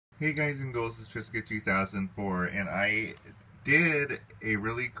Hey guys and girls, it's Triska 2004, and I did a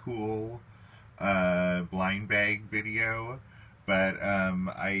really cool blind bag video, but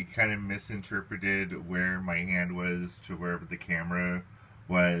I kind of misinterpreted where my hand was to where the camera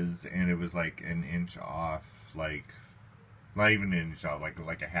was, and it was like an inch off, like not even an inch off,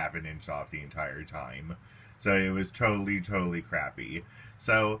 like a half an inch off the entire time. So it was totally crappy.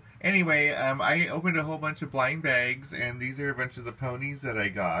 So anyway, I opened a whole bunch of blind bags, and these are a bunch of the ponies that I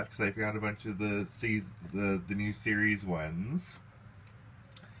got because I found a bunch of the new series ones.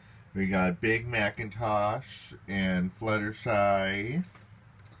 We got Big Macintosh and Fluttershy,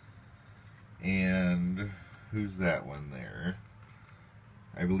 and who's that one there?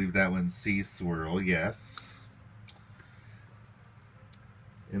 I believe that one's Sea Swirl, yes.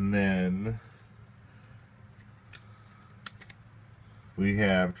 And then we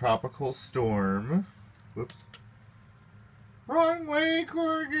have Tropical Storm. Whoops. Wrong way,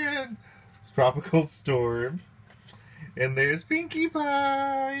 Corgan! Tropical Storm. And there's Pinkie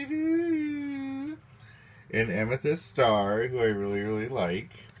Pie. And Amethyst Star, who I really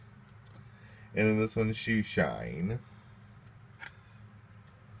like. And then this one's Shoe Shine.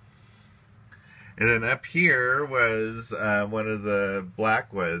 And then up here was one of the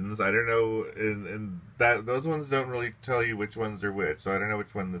black ones. I don't know, and those ones don't really tell you which ones are which, so I don't know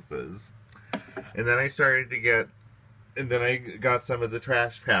which one this is. And then I started to get, and then I got some of the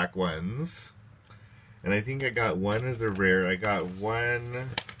trash pack ones. And I think I got one of the rare. I got one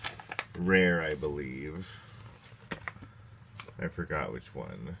rare, I believe. I forgot which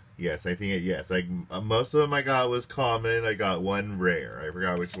one. Yes, I think yes. Like most of them I got was common. I got one rare. I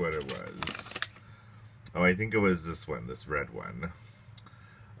forgot which one it was. Oh, I think it was this one, this red one.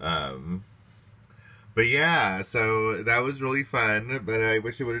 But yeah, so that was really fun, but I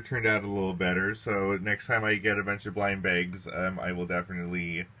wish it would have turned out a little better. So next time I get a bunch of blind bags, I will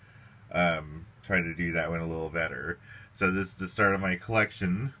definitely try to do that one a little better. So this is the start of my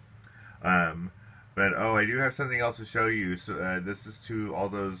collection. But oh, I do have something else to show you. So this is to all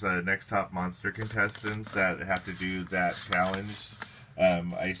those Next Top Monster contestants that have to do that challenge.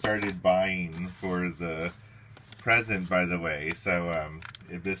 I started buying for the present, by the way, so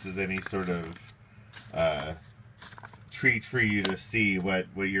if this is any sort of treat for you to see what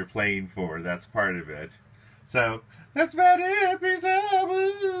you're playing for, that's part of it. So, that's about it. Peace out.